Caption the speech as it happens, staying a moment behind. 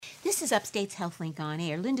This is Upstate's HealthLink on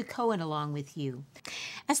Air. Linda Cohen along with you.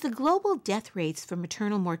 As the global death rates for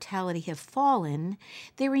maternal mortality have fallen,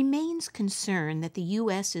 there remains concern that the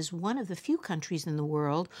U.S. is one of the few countries in the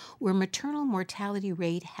world where maternal mortality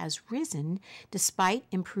rate has risen despite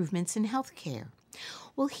improvements in health care.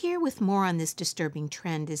 Well, here with more on this disturbing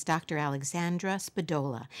trend is Dr. Alexandra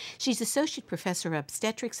Spadola. She's Associate Professor of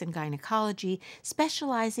Obstetrics and Gynecology,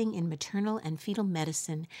 specializing in maternal and fetal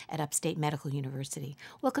medicine at Upstate Medical University.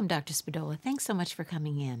 Welcome, Dr. Spadola. Thanks so much for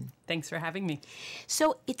coming in. Thanks for having me.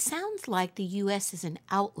 So it sounds like the U.S. is an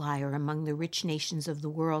outlier among the rich nations of the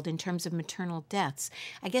world in terms of maternal deaths.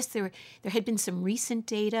 I guess there had been some recent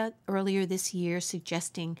data earlier this year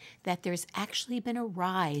suggesting that there's actually been a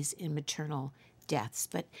rise in maternal deaths,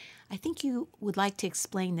 but I think you would like to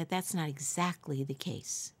explain that that's not exactly the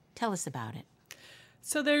case. Tell us about it.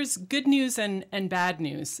 So there's good news and bad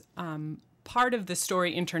news. Part of the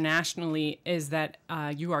story internationally is that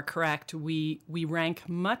you are correct. We rank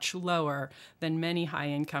much lower than many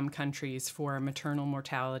high-income countries for maternal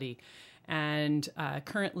mortality, and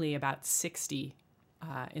currently about 60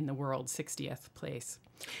 in the world, 60th place.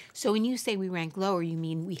 So when you say we rank lower, you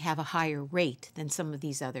mean we have a higher rate than some of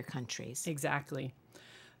these other countries. Exactly.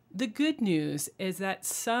 The good news is that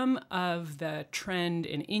some of the trend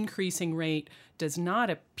in increasing rate does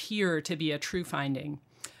not appear to be a true finding.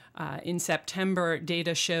 In September,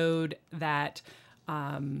 data showed that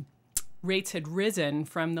rates had risen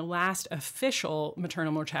from the last official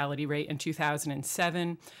maternal mortality rate in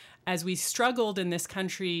 2007. As we struggled in this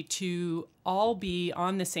country to all be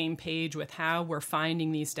on the same page with how we're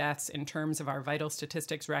finding these deaths in terms of our vital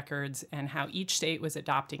statistics records and how each state was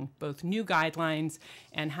adopting both new guidelines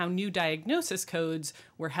and how new diagnosis codes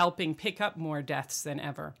were helping pick up more deaths than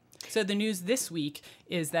ever. So the news this week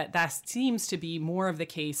is that seems to be more of the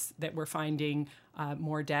case, that we're finding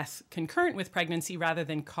more death concurrent with pregnancy rather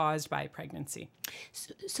than caused by pregnancy.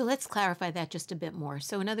 So let's clarify that just a bit more.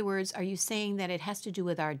 So in other words, are you saying that it has to do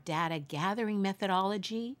with our data gathering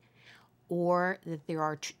methodology, or that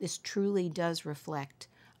this truly does reflect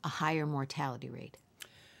a higher mortality rate?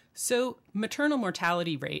 So maternal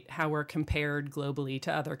mortality rate, how we're compared globally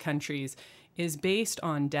to other countries, is based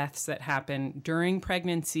on deaths that happen during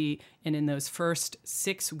pregnancy and in those first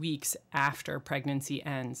 6 weeks after pregnancy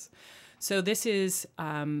ends. So this is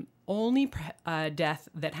only death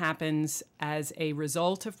that happens as a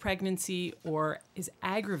result of pregnancy or is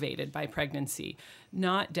aggravated by pregnancy,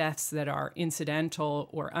 not deaths that are incidental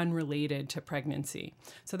or unrelated to pregnancy.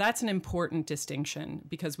 So that's an important distinction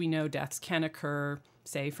because we know deaths can occur,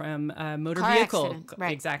 say, from a motor car vehicle. Accident,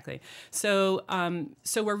 right. Exactly. So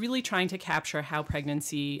we're really trying to capture how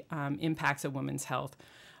pregnancy impacts a woman's health.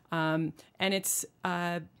 And it's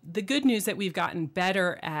the good news that we've gotten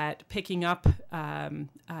better at picking up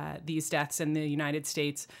these deaths in the United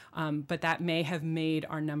States, but that may have made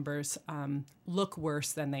our numbers look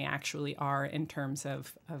worse than they actually are in terms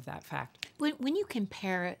of that fact. When you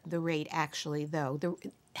compare the rate, actually, though,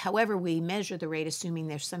 however we measure the rate, assuming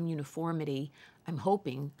there's some uniformity, I'm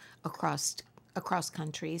hoping, across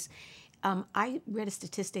countries, I read a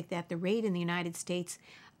statistic that the rate in the United States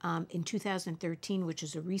in 2013, which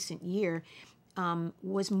is a recent year,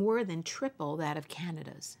 was more than triple that of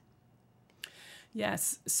Canada's.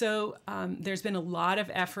 Yes. So there's been a lot of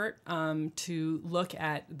effort to look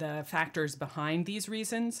at the factors behind these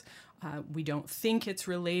reasons. We don't think it's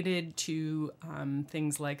related to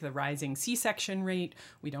things like the rising C-section rate.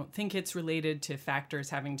 We don't think it's related to factors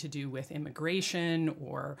having to do with immigration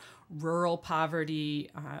or rural poverty.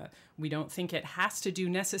 We don't think it has to do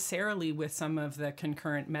necessarily with some of the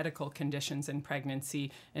concurrent medical conditions in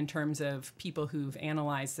pregnancy in terms of people who've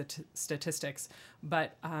analyzed the statistics.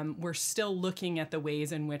 But we're still looking at the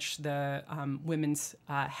ways in which the women's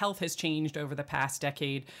health has changed over the past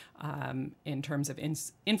decade in terms of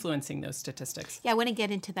influencing those statistics. Yeah, I want to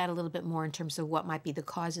get into that a little bit more in terms of what might be the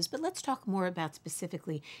causes, but let's talk more about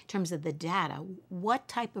specifically in terms of the data. What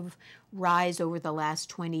type of rise over the last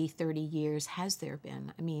 20, 30 years has there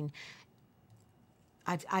been? I mean,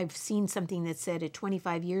 I've seen something that said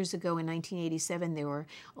 25 years ago in 1987, there were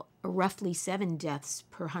roughly 7 deaths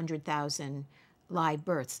per 100,000 live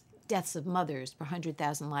births, deaths of mothers per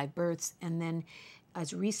 100,000 live births. And then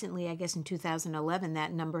as recently, I guess in 2011,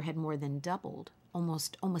 that number had more than doubled,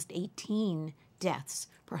 almost 18 deaths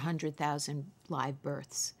per 100,000 live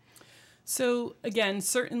births. So again,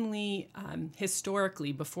 certainly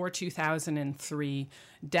historically, before 2003,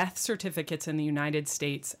 death certificates in the United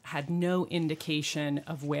States had no indication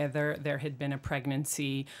of whether there had been a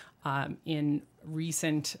pregnancy in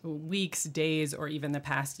recent weeks, days, or even the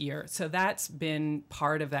past year. So that's been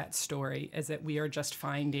part of that story, is that we are just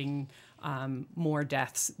finding more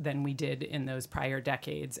deaths than we did in those prior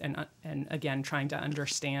decades, and again, trying to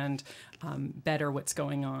understand better what's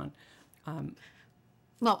going on.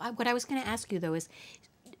 What I was going to ask you, though, is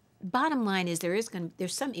bottom line is there's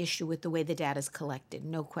some issue with the way the data is collected,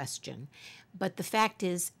 no question. But the fact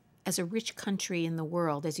is, as a rich country in the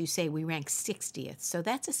world, as you say, we rank 60th. So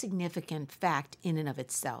that's a significant fact in and of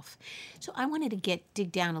itself. So I wanted to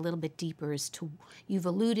dig down a little bit deeper as to, you've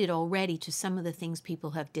alluded already to some of the things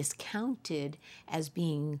people have discounted as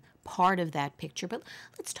being part of that picture. But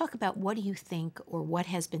let's talk about, what do you think, or what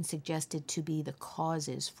has been suggested to be the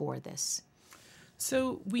causes for this?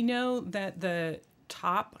 So we know that the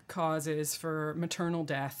top causes for maternal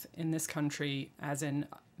death in this country, as in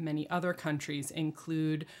many other countries,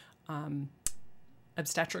 include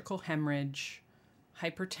obstetrical hemorrhage,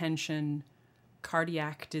 hypertension,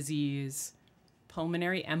 cardiac disease,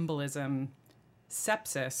 pulmonary embolism,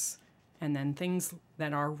 sepsis, and then things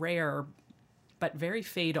that are rare but very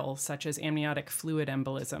fatal, such as amniotic fluid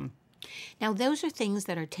embolism. Now, those are things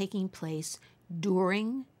that are taking place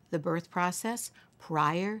during the birth process,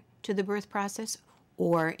 prior to the birth process,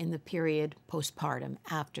 or in the period postpartum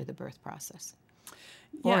after the birth process?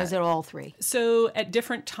 Or is it all three? So at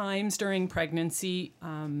different times during pregnancy,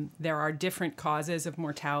 there are different causes of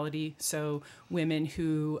mortality. So women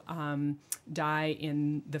who die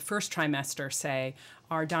in the first trimester, say,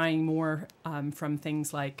 are dying more from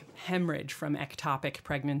things like hemorrhage from ectopic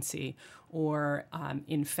pregnancy or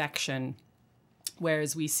infection,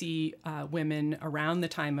 whereas we see women around the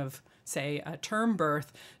time of, say, a term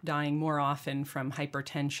birth dying more often from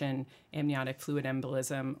hypertension, amniotic fluid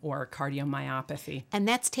embolism, or cardiomyopathy. And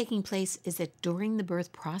that's taking place, is it during the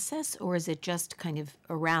birth process, or is it just kind of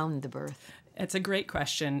around the birth? It's a great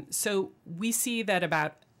question. So we see that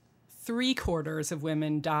about 3/4 of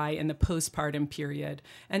women die in the postpartum period,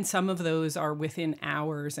 and some of those are within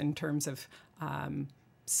hours in terms of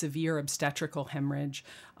severe obstetrical hemorrhage.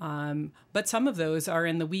 But some of those are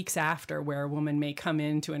in the weeks after, where a woman may come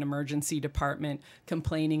into an emergency department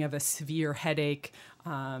complaining of a severe headache,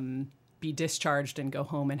 be discharged and go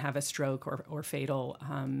home and have a stroke or fatal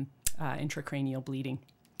intracranial bleeding.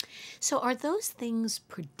 So are those things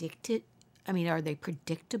predicted? I mean, are they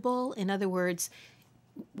predictable? In other words,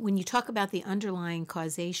 when you talk about the underlying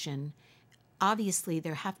causation, obviously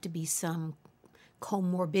there have to be some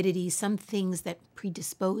comorbidities, some things that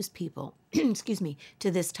predispose people, excuse me,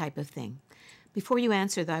 to this type of thing. Before you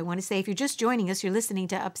answer, though, I want to say, if you're just joining us, you're listening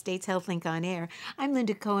to Upstate's HealthLink on Air. I'm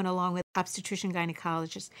Linda Cohen, along with obstetrician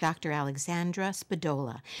gynecologist Dr. Alexandra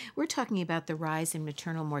Spadola. We're talking about the rise in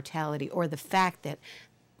maternal mortality, or the fact that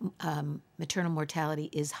maternal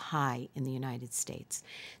mortality is high in the United States.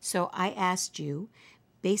 So I asked you,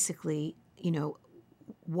 basically,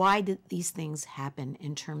 why did these things happen,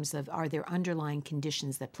 in terms of, are there underlying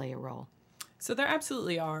conditions that play a role? So there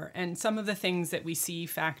absolutely are. And some of the things that we see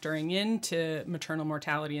factoring into maternal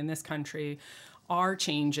mortality in this country are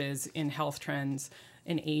changes in health trends,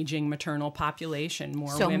 an aging maternal population.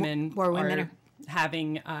 More women are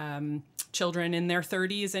having children in their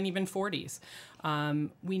 30s and even 40s.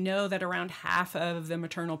 We know that around half of the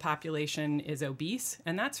maternal population is obese,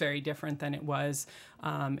 and that's very different than it was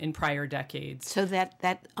in prior decades. So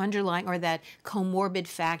that underlying, or that comorbid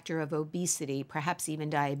factor of obesity, perhaps even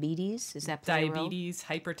diabetes, is that play a role? Diabetes,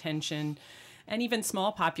 hypertension, and even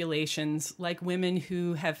small populations like women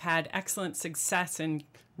who have had excellent success in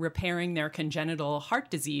repairing their congenital heart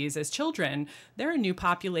disease as children. They're a new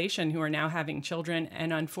population who are now having children,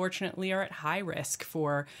 and unfortunately are at high risk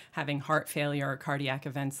for having heart failure or cardiac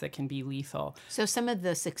events that can be lethal. So some of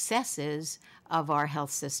the successes of our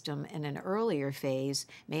health system in an earlier phase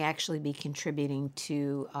may actually be contributing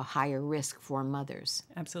to a higher risk for mothers.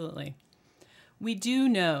 Absolutely. We do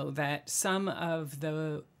know that some of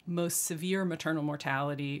the most severe maternal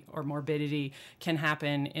mortality or morbidity can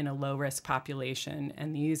happen in a low-risk population,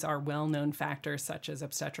 and these are well-known factors such as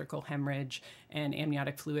obstetrical hemorrhage and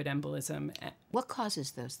amniotic fluid embolism. What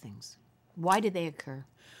causes those things? Why do they occur?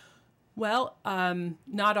 Well,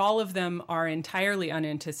 not all of them are entirely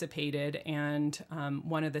unanticipated, and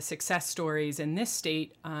one of the success stories in this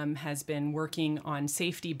state has been working on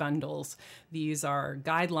safety bundles. These are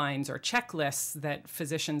guidelines or checklists that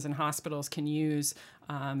physicians and hospitals can use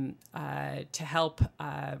to help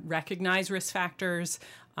recognize risk factors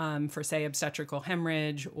for, say, obstetrical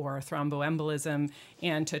hemorrhage or thromboembolism,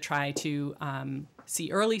 and to try to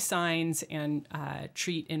see early signs and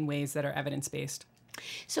treat in ways that are evidence-based.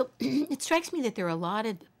 So it strikes me that there are a lot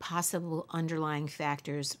of possible underlying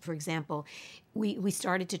factors. For example, we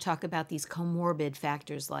started to talk about these comorbid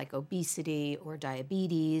factors like obesity or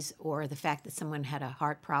diabetes, or the fact that someone had a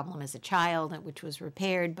heart problem as a child, which was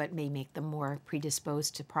repaired, but may make them more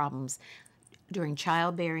predisposed to problems during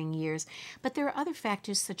childbearing years. But there are other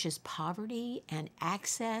factors such as poverty and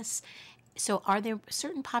access. So are there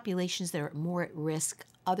certain populations that are more at risk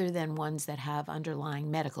other than ones that have underlying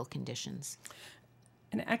medical conditions?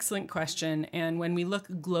 An excellent question. And when we look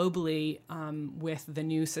globally with the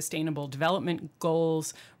new Sustainable Development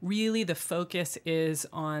Goals, really the focus is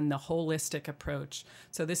on the holistic approach.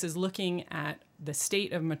 So this is looking at the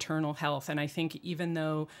state of maternal health. And I think even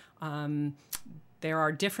though there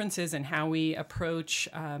are differences in how we approach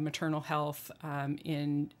maternal health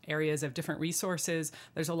in areas of different resources,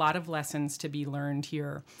 there's a lot of lessons to be learned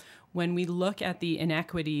here. When we look at the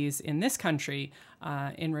inequities in this country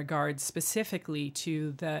in regards specifically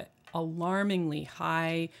to the alarmingly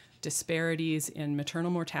high disparities in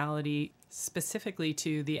maternal mortality, specifically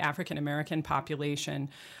to the African American population,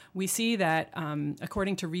 we see that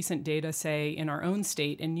according to recent data, say in our own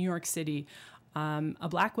state, in New York City, a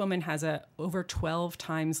Black woman has over 12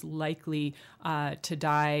 times likely to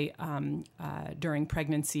die during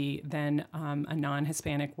pregnancy than a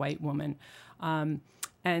non-Hispanic white woman.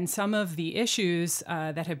 And some of the issues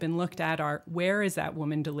that have been looked at are, where is that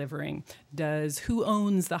woman delivering? Who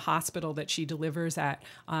owns the hospital that she delivers at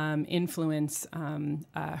influence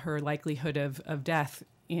her likelihood of death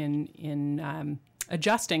in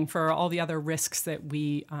adjusting for all the other risks that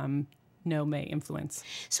we know may influence?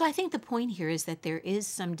 So I think the point here is that there is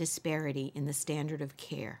some disparity in the standard of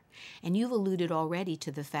care. And you've alluded already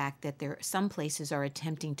to the fact that some places are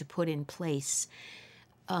attempting to put in place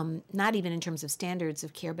not even in terms of standards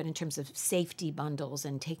of care, but in terms of safety bundles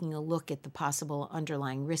and taking a look at the possible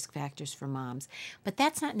underlying risk factors for moms. But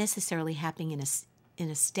that's not necessarily happening in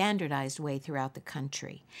a standardized way throughout the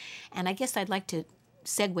country. And I guess I'd like to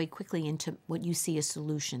segue quickly into what you see as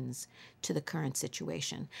solutions to the current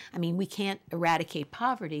situation. I mean, we can't eradicate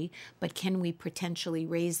poverty, but can we potentially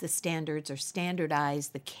raise the standards or standardize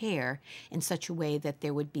the care in such a way that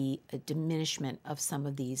there would be a diminishment of some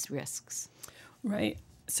of these risks? Right.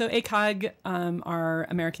 So ACOG, our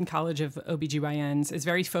American College of OBGYNs, is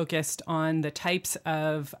very focused on the types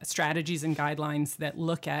of strategies and guidelines that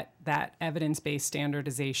look at that evidence-based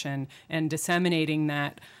standardization and disseminating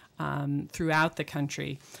that throughout the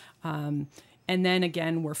country. And then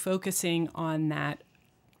again, we're focusing on that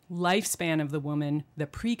lifespan of the woman, the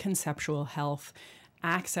preconceptual health,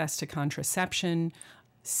 access to contraception,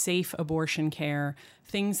 safe abortion care,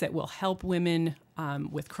 things that will help women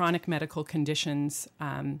with chronic medical conditions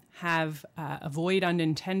avoid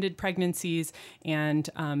unintended pregnancies and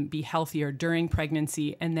be healthier during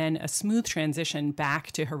pregnancy, and then a smooth transition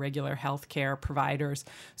back to her regular health care providers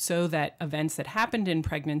so that events that happened in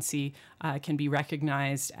pregnancy can be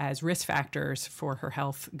recognized as risk factors for her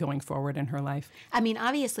health going forward in her life. I mean,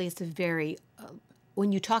 obviously, it's a very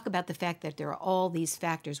when you talk about the fact that there are all these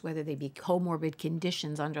factors, whether they be comorbid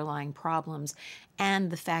conditions, underlying problems, and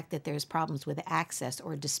the fact that there's problems with access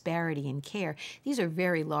or disparity in care, these are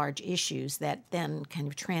very large issues that then kind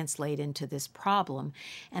of translate into this problem,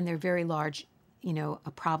 and they're very large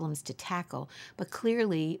problems to tackle. But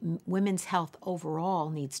clearly, women's health overall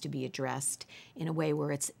needs to be addressed in a way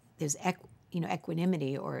where there's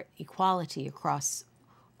equanimity or equality across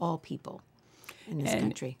all people in this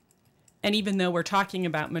country. And even though we're talking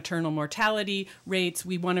about maternal mortality rates,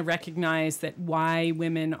 we want to recognize that why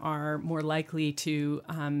women are more likely to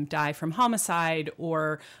die from homicide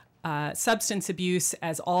or substance abuse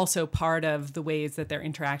as also part of the ways that their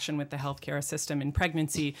interaction with the healthcare system in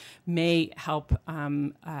pregnancy may help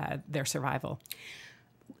their survival.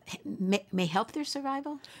 May help their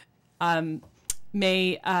survival?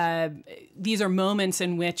 These are moments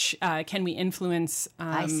in which can we influence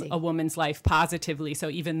a woman's life positively? So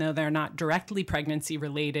even though they're not directly pregnancy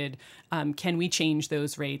related, can we change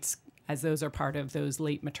those rates, as those are part of those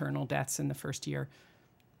late maternal deaths in the first year?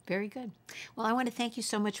 Very good. Well, I want to thank you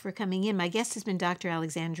so much for coming in. My guest has been Dr.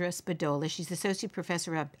 Alexandra Spadola. She's Associate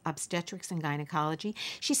Professor of Obstetrics and Gynecology.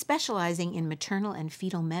 She's specializing in maternal and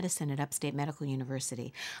fetal medicine at Upstate Medical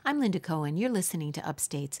University. I'm Linda Cohen. You're listening to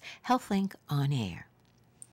Upstate's HealthLink On Air.